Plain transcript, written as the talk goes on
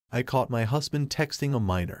I caught my husband texting a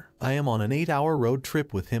minor. I am on an 8-hour road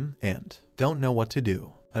trip with him and don't know what to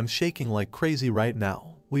do. I'm shaking like crazy right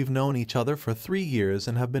now. We've known each other for 3 years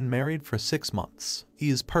and have been married for 6 months. He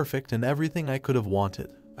is perfect and everything I could have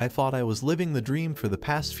wanted. I thought I was living the dream for the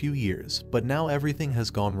past few years, but now everything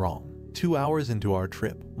has gone wrong. 2 hours into our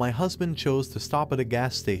trip, my husband chose to stop at a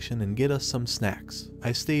gas station and get us some snacks.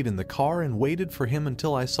 I stayed in the car and waited for him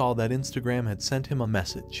until I saw that Instagram had sent him a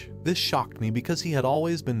message. This shocked me because he had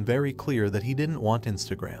always been very clear that he didn't want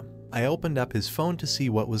Instagram. I opened up his phone to see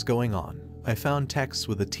what was going on. I found texts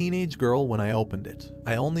with a teenage girl when I opened it.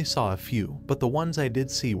 I only saw a few, but the ones I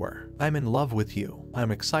did see were, "I'm in love with you.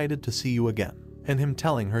 I'm excited to see you again." And him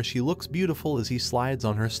telling her she looks beautiful as he slides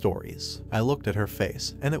on her stories. I looked at her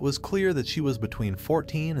face, and it was clear that she was between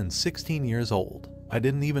 14 and 16 years old. I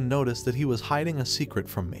didn't even notice that he was hiding a secret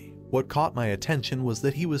from me. What caught my attention was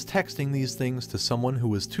that he was texting these things to someone who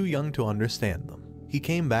was too young to understand them. He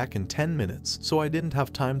came back in 10 minutes, so I didn't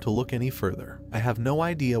have time to look any further. I have no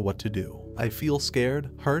idea what to do. I feel scared,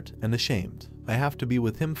 hurt, and ashamed. I have to be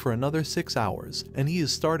with him for another 6 hours, and he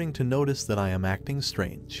is starting to notice that I am acting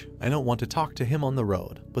strange. I don't want to talk to him on the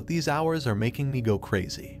road, but these hours are making me go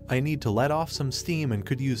crazy. I need to let off some steam and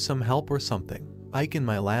could use some help or something. Like in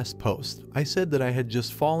my last post, I said that I had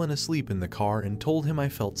just fallen asleep in the car and told him I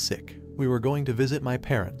felt sick. We were going to visit my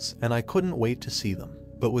parents, and I couldn't wait to see them.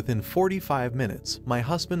 But within 45 minutes, my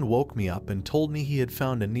husband woke me up and told me he had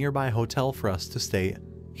found a nearby hotel for us to stay in.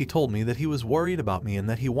 He told me that he was worried about me and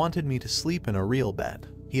that he wanted me to sleep in a real bed.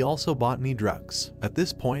 He also bought me drugs. At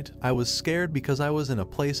this point, I was scared because I was in a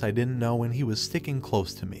place I didn't know and he was sticking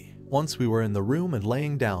close to me. Once we were in the room and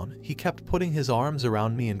laying down, he kept putting his arms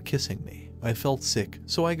around me and kissing me. I felt sick,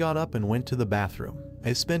 so I got up and went to the bathroom.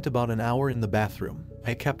 I spent about an hour in the bathroom.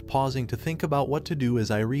 I kept pausing to think about what to do as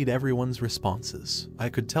I read everyone's responses. I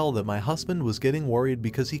could tell that my husband was getting worried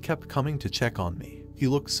because he kept coming to check on me. He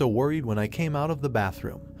looked so worried when I came out of the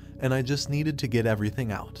bathroom, and I just needed to get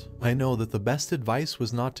everything out. I know that the best advice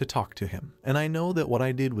was not to talk to him, and I know that what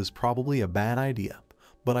I did was probably a bad idea,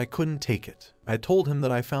 but I couldn't take it. I told him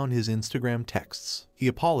that I found his Instagram texts. He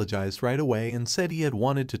apologized right away and said he had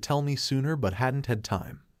wanted to tell me sooner but hadn't had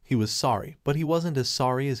time. He was sorry, but he wasn't as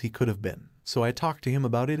sorry as he could have been. So I talked to him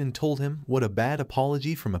about it and told him what a bad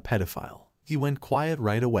apology from a pedophile. He went quiet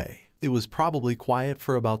right away. It was probably quiet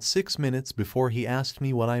for about 6 minutes before he asked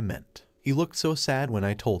me what I meant. He looked so sad when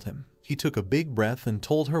I told him. He took a big breath and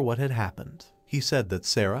told her what had happened. He said that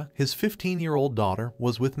Sarah, his 15-year-old daughter,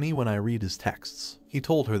 was with me when I read his texts. He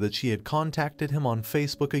told her that she had contacted him on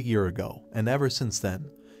Facebook a year ago, and ever since then,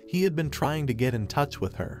 he had been trying to get in touch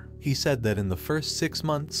with her. He said that in the first 6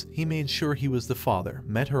 months, he made sure he was the father,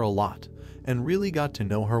 met her a lot, and really got to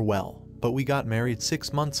know her well. But we got married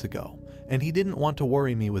 6 months ago, and he didn't want to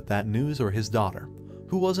worry me with that news or his daughter,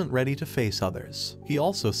 who wasn't ready to face others. He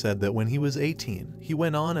also said that when he was 18, he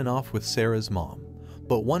went on and off with Sarah's mom,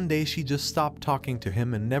 but one day she just stopped talking to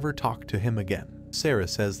him and never talked to him again. Sarah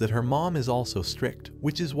says that her mom is also strict,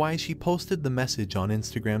 which is why she posted the message on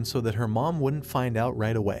Instagram so that her mom wouldn't find out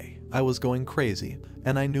right away. I was going crazy,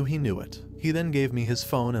 and I knew he knew it. He then gave me his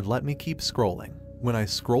phone and let me keep scrolling. When I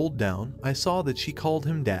scrolled down, I saw that she called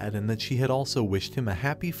him dad and that she had also wished him a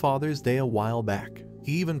happy Father's Day a while back.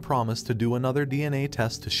 He even promised to do another DNA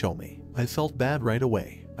test to show me. I felt bad right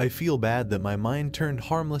away. I feel bad that my mind turned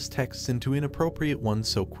harmless texts into inappropriate ones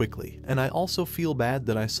so quickly, and I also feel bad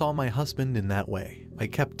that I saw my husband in that way. I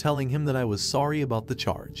kept telling him that I was sorry about the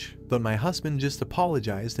charge, but my husband just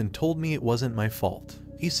apologized and told me it wasn't my fault.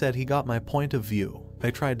 He said he got my point of view.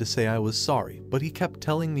 I tried to say I was sorry, but he kept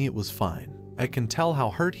telling me it was fine. I can tell how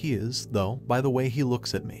hurt he is, though, by the way he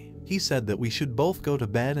looks at me. He said that we should both go to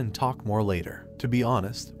bed and talk more later. To be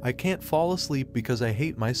honest, I can't fall asleep because I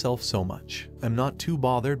hate myself so much. I'm not too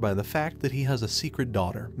bothered by the fact that he has a secret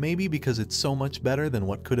daughter, maybe because it's so much better than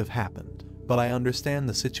what could have happened. But I understand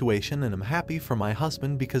the situation and am happy for my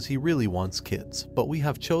husband because he really wants kids. But we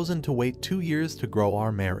have chosen to wait 2 years to grow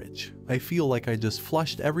our marriage. I feel like I just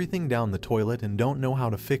flushed everything down the toilet and don't know how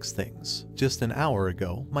to fix things. Just an hour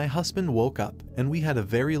ago, my husband woke up and we had a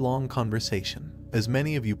very long conversation. As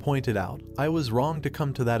many of you pointed out, I was wrong to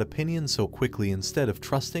come to that opinion so quickly instead of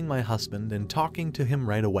trusting my husband and talking to him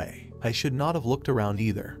right away. I should not have looked around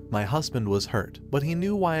either. My husband was hurt, but he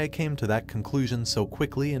knew why I came to that conclusion so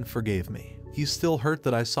quickly and forgave me. He's still hurt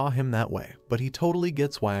that I saw him that way, but he totally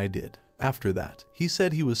gets why I did. After that, he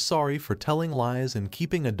said he was sorry for telling lies and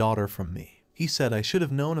keeping a daughter from me. He said I should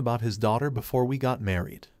have known about his daughter before we got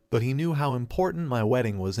married, but he knew how important my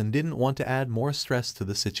wedding was and didn't want to add more stress to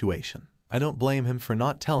the situation. I don't blame him for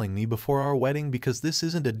not telling me before our wedding because this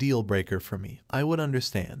isn't a deal breaker for me. I would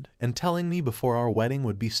understand, and telling me before our wedding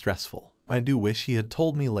would be stressful. I do wish he had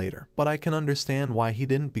told me later, but I can understand why he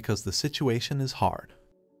didn't because the situation is hard.